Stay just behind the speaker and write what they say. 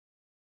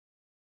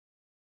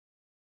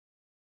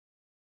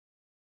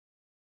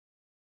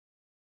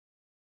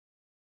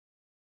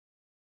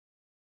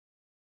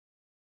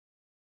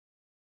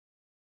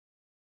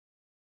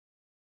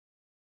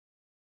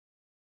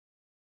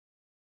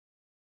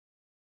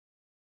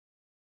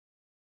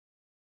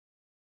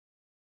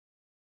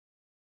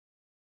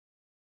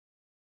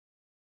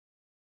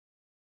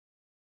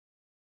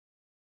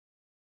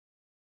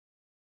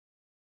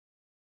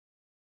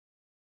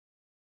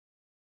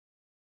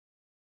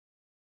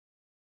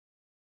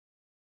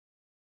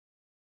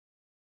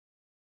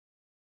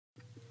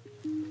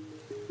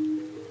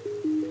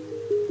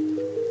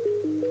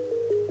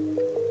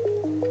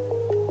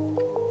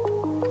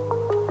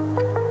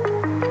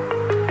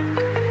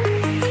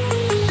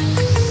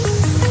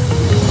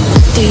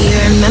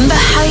remember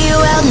how you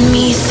held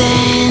me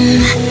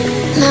then?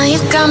 Now you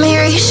got me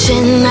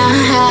reaching out.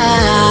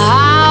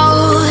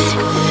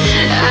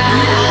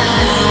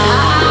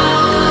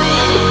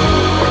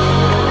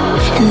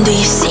 And do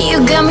you see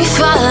you got me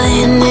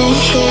falling in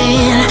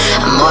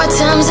more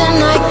times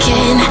than I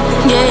can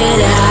get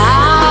out.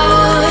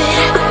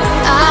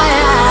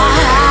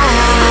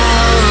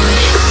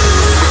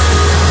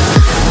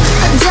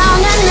 Down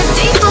in the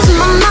deep of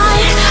my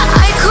mind,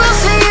 I crawl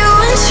for you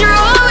and you're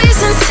always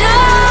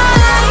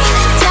inside.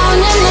 Down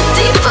in the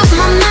deep of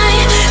my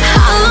mind,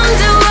 how long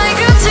do I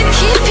go to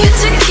keep you,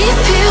 to keep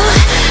you?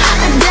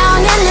 Down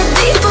in the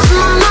deep of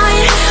my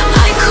mind,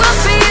 I crawl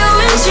for you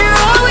and you're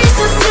always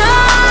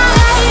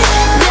inside.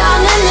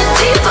 Down in the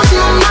deep of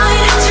my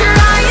mind,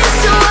 trying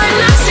so hard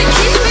not to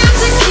keep you,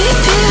 to keep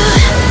you.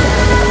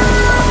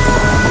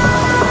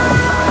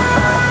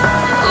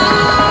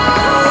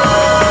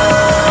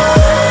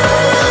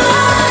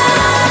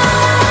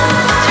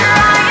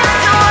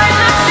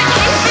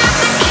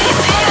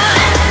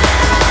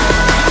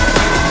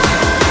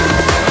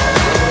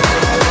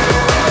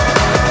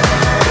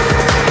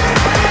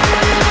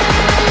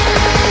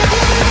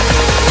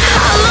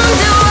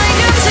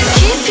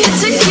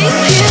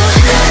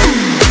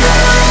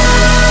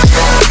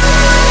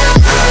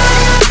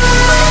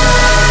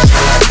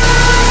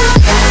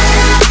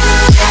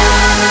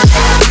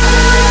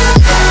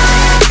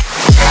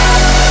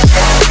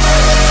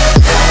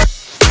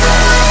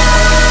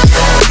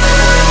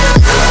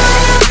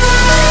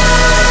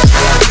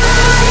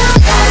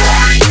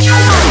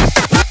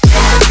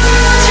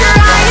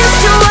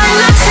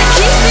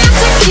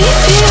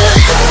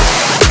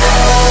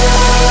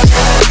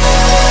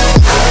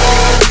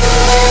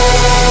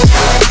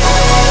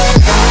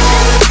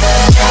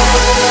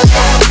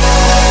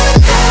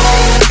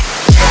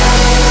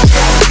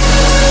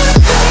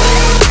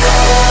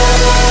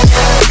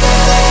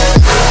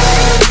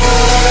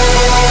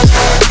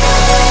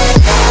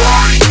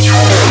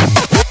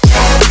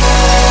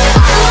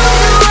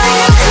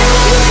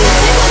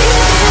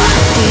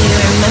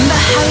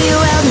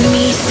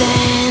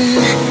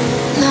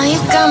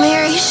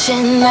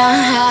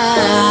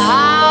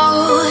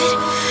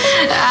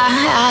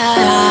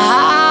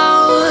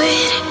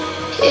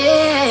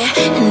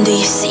 And do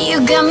you see you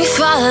got me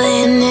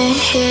falling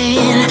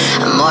in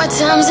more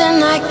times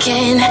than I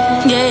can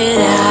get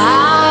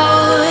out.